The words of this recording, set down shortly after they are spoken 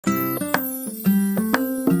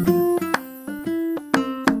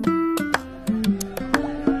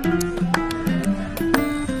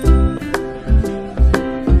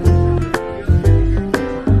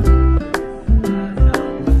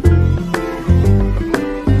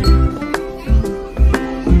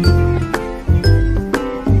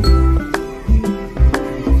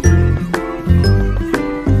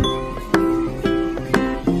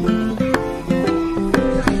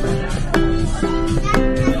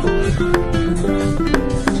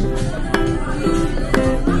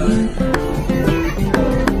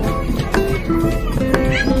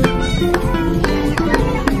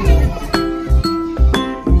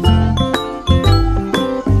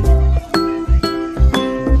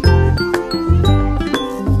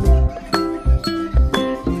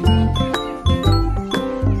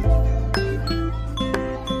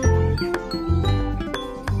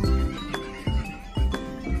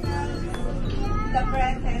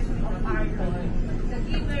bread of our Lord, the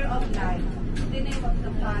giver of life. In the name of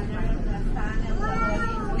the Father, the Son, and the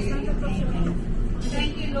Holy Spirit. Amen.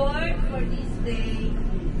 Thank you, Lord, for this day.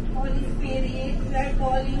 Holy Spirit, we are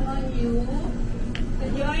calling on you to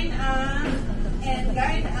join us and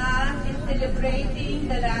guide us in celebrating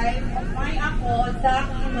the life of my ako,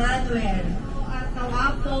 Zachie. At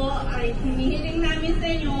nawa po ay hinihiling namin sa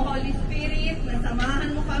inyo, Holy Spirit, na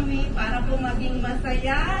samahan mo kami para po maging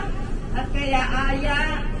masaya at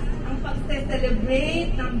kaya-aya ang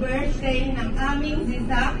pag-celebrate ng birthday ng aming si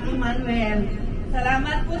Zachie.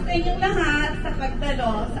 Salamat po sa inyong lahat sa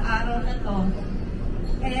pagdalo sa araw na to.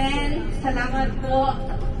 And salamat po.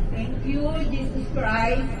 Thank you, Jesus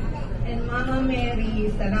Christ and Mama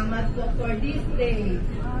Mary. Salamat po for this day.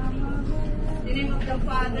 In the name of the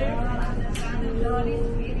Father, the Son, and the Holy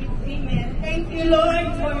Spirit. Amen. Thank you, Lord,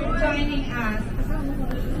 for joining us.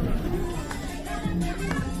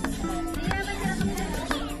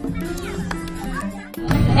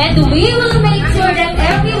 And we will make sure that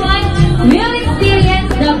everyone will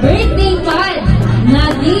experience the birthday fun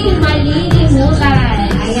na di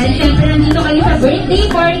malilimutan. Ayan, siyempre nandito kayo sa birthday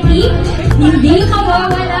party, hindi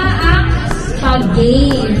mawawala ang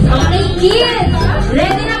pag-games. Okay, kids?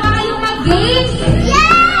 Ready na ba kayong mag-games?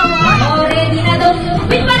 Yeah! Oh, ready na daw.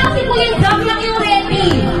 Wait, parang si Kuya Jack lang yung ready.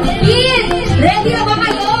 Kids, ready na ba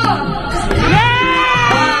kayo?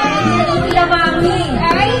 Yeah! Oh, ready na daw sila mami.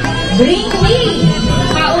 Ay, bring me!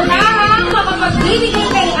 Kaunahang makapagbibigay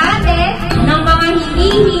kay ate ng mga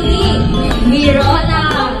hinihingi. Mirona.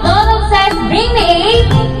 Donald says, bring me a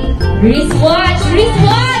wristwatch.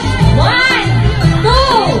 Wristwatch! 1, 2,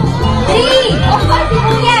 3. Of course, si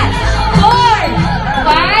Kuya. 4,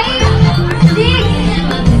 5,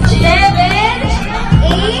 6, 7,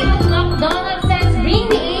 8. McDonald's says, bring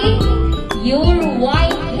me your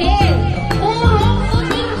white hair. Puro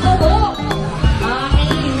puting buhok.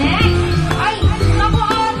 Okay, next. Ay, naku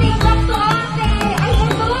ate, sakto ate. Ay,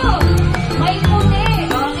 ito. May puti.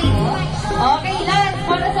 Okay, last.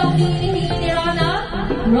 Para sa hinihingi ni Ronald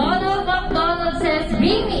McDonald says,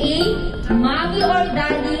 bring me a mommy or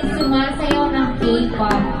daddy sumasayaw ng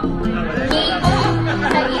K-pop. K-pop?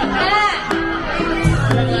 Sa gitna.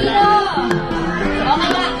 Sino? Okay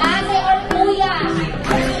ba? Ate or kuya?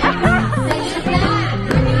 Sa gitna.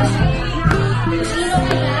 Sino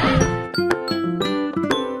kaya?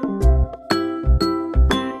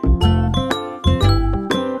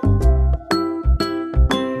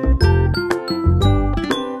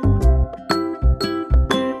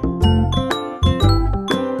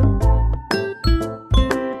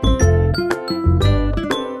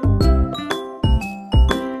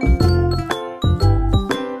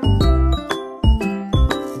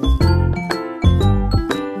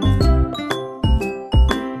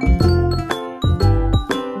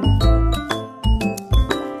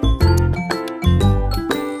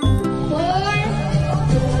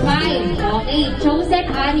 Chosen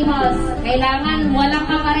animals. Kailangan walang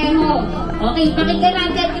kakareho. Okay, pakinggan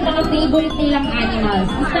natin yung mga favorite nilang animals.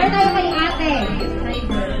 Start tayo kay ate.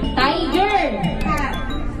 Tiger.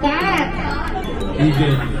 Cat.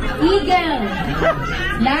 Eagle. Eagle.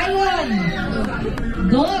 Lion.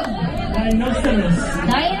 Dog. Rhinoceros.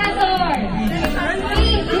 Dinosaur.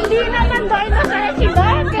 Hindi naman dinosaur si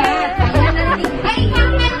Bate. Cat. Ayan na rin. Ay,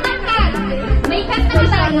 meron ng cat. May cat na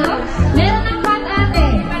tayo? Meron ng cat ate.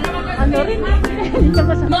 Ano rin?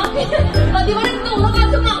 Monkey! O, di ba nagturo ka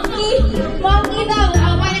sa monkey? Monkey daw.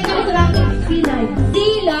 Paano ka sa monkey? Sea lion.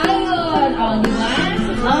 Sea lion. O, di ba?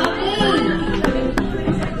 Okay.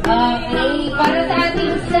 Okay. Para sa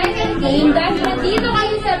ating second game, dahil nandito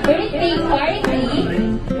kayo sa birthday party.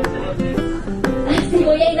 Si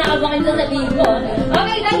Kuya inaabangan sa sabihin ko.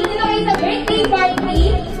 Okay, dahil nandito kayo sa birthday party,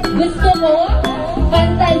 gusto ko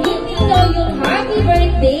kantahin ninyo yung happy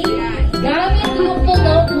birthday gamit yung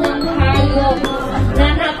tunog ng hayop na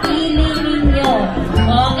napili ninyo.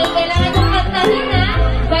 Okay, kailangan yung kantahin ha.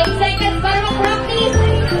 5 seconds para mag-practice.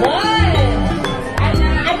 1.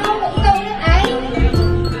 Ano mo ikaw ulit ay?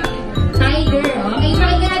 Tiger. Okay,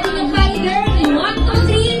 pakinggan natin yung tiger. In 1, 2,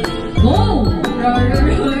 3, go!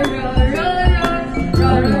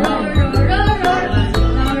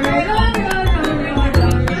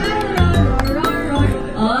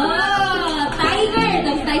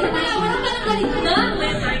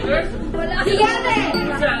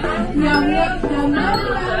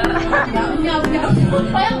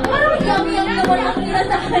 Parang yum-yum na wala akong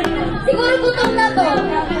kinasakay. Siguro gutom na to.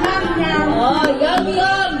 Oh,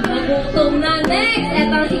 yum-yum. Nagutom na. Next,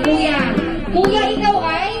 eto si Kuya. Kuya, ikaw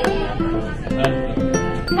ay?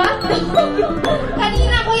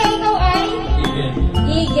 Kanina, Kuya, ikaw ay? Eagle.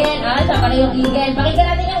 Eagle. Ah, siya pala yung eagle. Pakinggan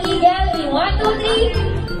natin yung eagle. 1,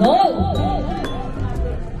 2, 3. Go!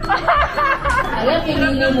 Ayan,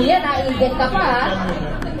 pinili mo yan, naiget ka pa, ha?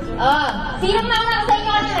 Sinong nauna sa inyo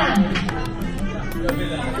kanina?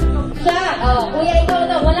 Siya. Kuya, ikaw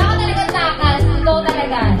na. Wala ka talaga takas. Ikaw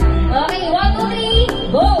talaga. Okay, 1, 2, 3,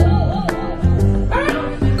 go!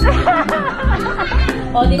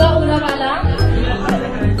 Di ba? Una pa lang?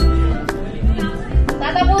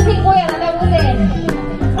 Tatapusin, kuya. Tatapusin.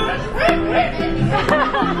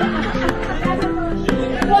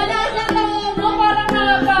 Wala siyang tawag. Parang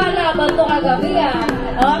nakakalaban ito kagabi, ha?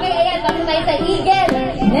 Okay, ayan. Tapos tayo sa eagle.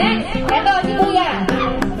 Next. Eto, si kuya.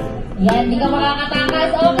 Yan, di ka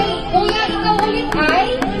makakatakas. Okay, kuya, ikaw ulit ay...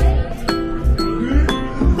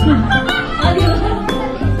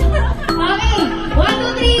 Okay, 1,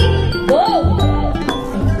 2, 3, go!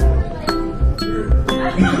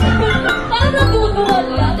 Parang natutuwal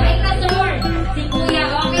ka. Dinosaur. Si kuya,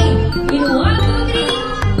 okay. In 1, 2,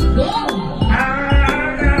 3, go!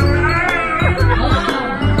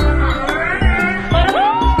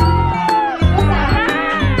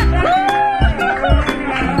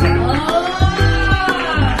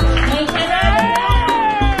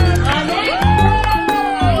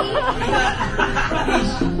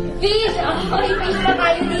 Fish! Okay, fish na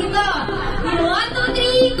tayo dito. In 1, 2,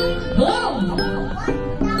 3, go!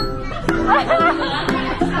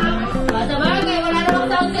 Sabagay, wala namang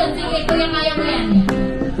sound yun. Sige, kuya, kaya mo yan.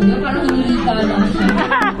 Kuya, parang hinihika lang siya.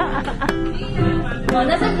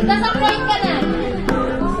 Nasa point ka na.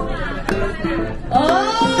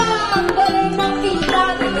 Ang galing ng fish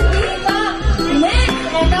natin dito. Next,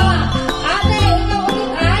 eto. Ate, ikaw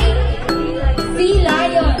ulit ay sea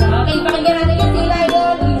lion. Okay, pakinggan natin yung sea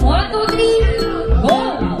lion. 1, 2, 3, go!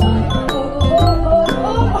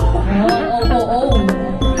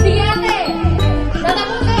 Sige ate,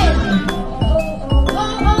 tatapusin.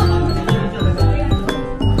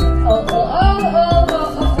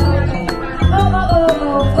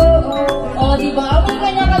 Diba? May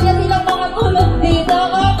kanya-kanya silang mga tulog dito.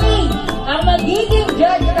 Okay, ang magiging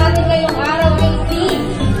judge natin ngayong araw ay si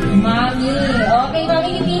Mami. Okay,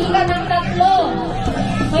 mamimili ka ng tatlo.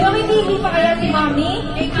 May mamimili pa kaya si Mami?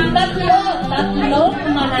 Tatlong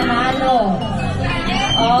mananalo.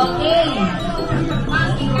 Okay.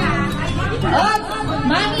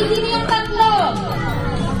 Mami, sino yung tatlo?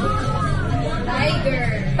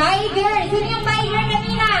 Tiger. Sino yung tiger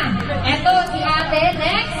kanina? Eto, si ate.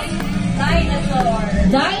 Next.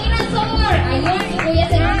 Dinosaur. Ayun, si kuya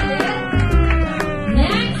si ate.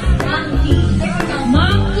 Next.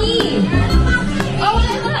 Monkey. Wala ba?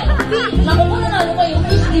 Fish. Naku mo, nanalo pa yung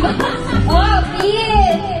fish, di ba?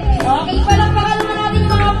 Fish. Okay, palakpakan naman natin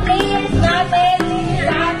yung mga players natin.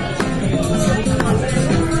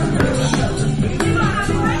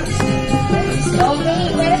 Okay,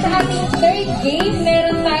 meron sa ating third game,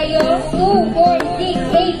 meron tayo 2, 4, 6,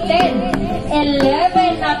 8, 10,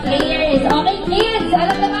 11 na players. Okay, kids,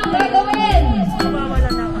 alam na ang gagawin.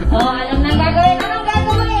 Alam na ang gagawin. Anong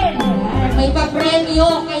gagawin? May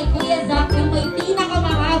pa-premyo kay Kuya Zach yung may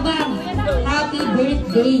pinakamahabang happy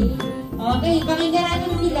birthday. Okay, pakinggan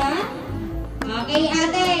natin sila. Okay,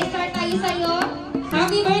 ate, start tayo sa'yo.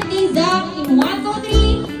 Happy birthday, Zach. In 1, 2,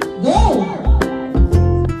 3, go!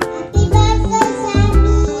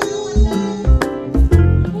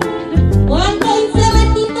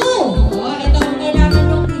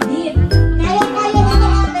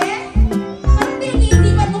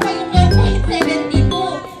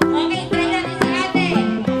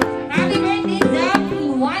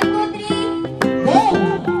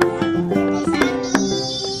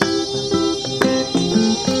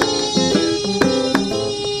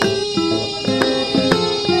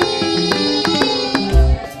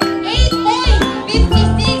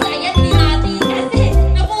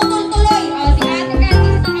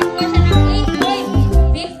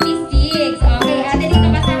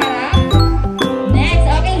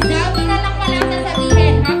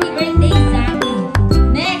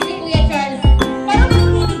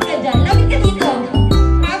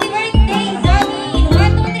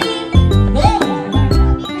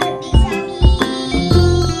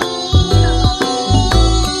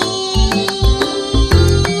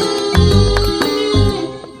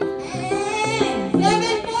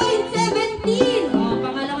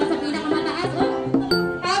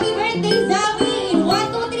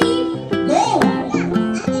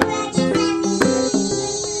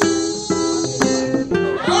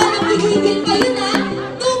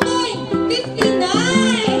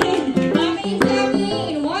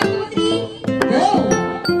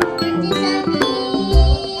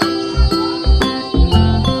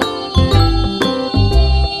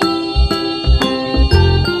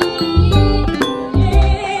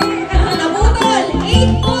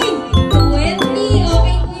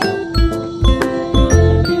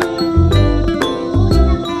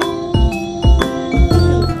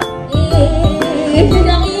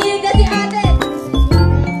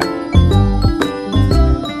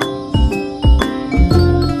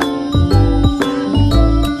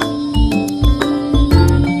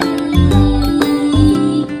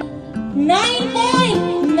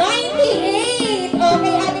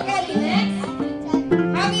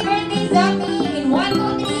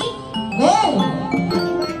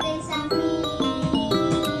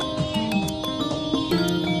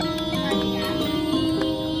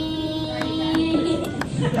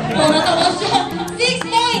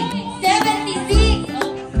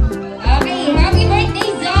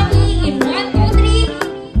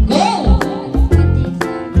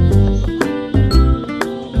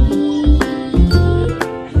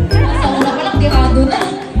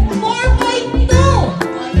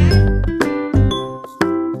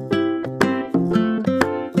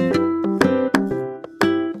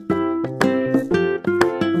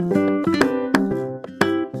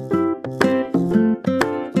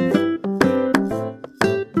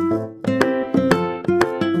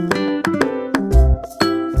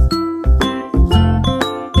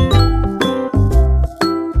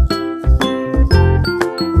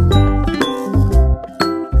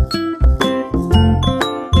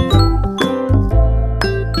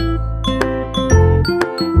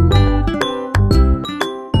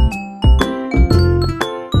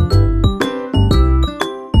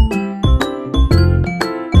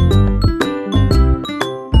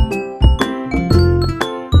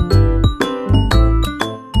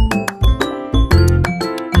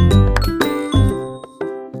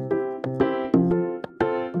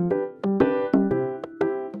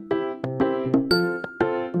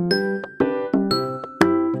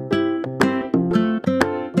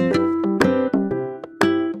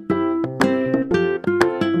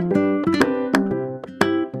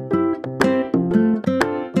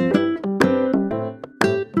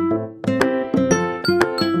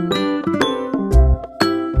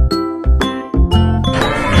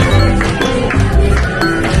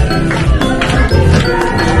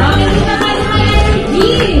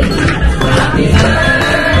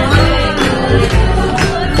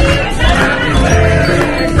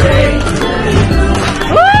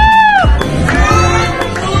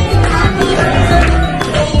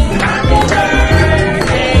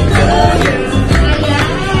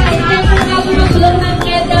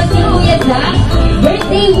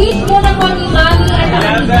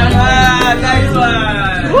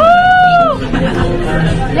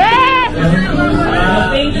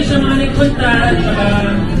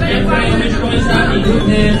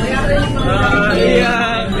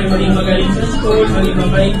 magaling sa school, maging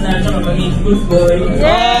mabait na, tsaka maging good boy.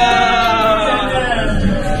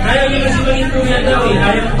 Ayaw niya kasi maging kuya daw eh,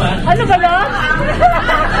 ayaw pa. Ano ba na?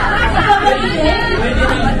 Pwede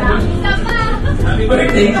na. Happy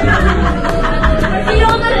birthday!